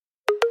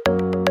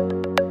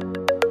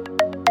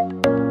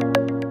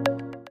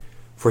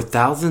For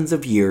thousands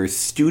of years,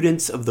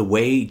 students of the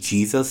way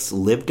Jesus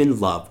lived and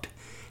loved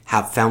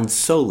have found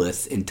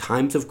solace in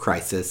times of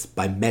crisis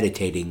by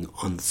meditating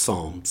on the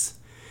Psalms.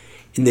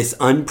 In this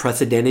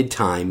unprecedented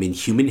time in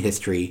human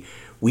history,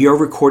 we are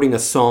recording a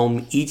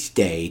psalm each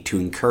day to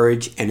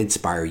encourage and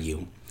inspire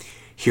you.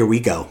 Here we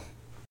go.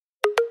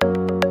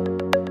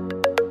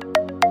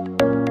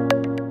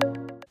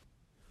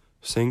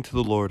 Sing to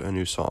the Lord a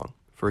new song,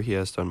 for he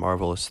has done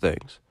marvelous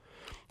things.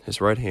 His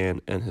right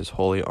hand and his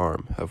holy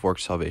arm have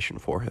worked salvation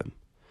for him.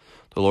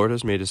 The Lord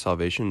has made his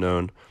salvation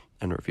known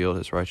and revealed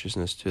his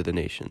righteousness to the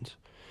nations.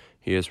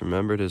 He has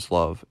remembered his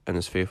love and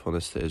his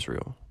faithfulness to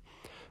Israel.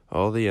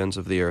 All the ends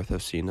of the earth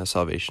have seen the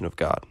salvation of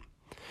God.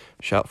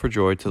 Shout for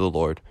joy to the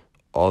Lord,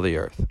 all the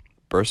earth.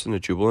 Burst into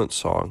jubilant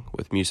song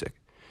with music.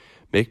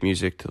 Make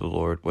music to the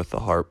Lord with the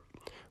harp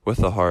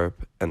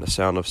and the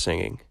sound of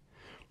singing.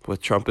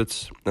 With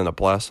trumpets and the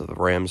blast of the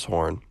ram's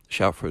horn,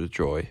 shout for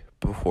joy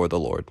before the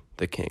Lord,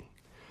 the King.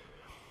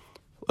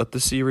 Let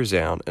the sea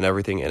resound and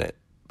everything in it,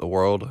 the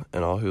world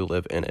and all who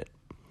live in it.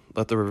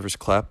 Let the rivers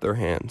clap their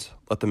hands.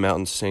 Let the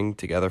mountains sing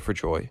together for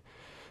joy.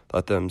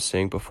 Let them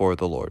sing before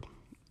the Lord,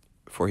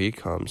 for he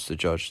comes to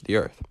judge the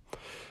earth.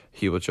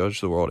 He will judge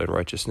the world in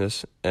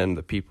righteousness and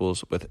the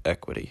peoples with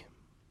equity.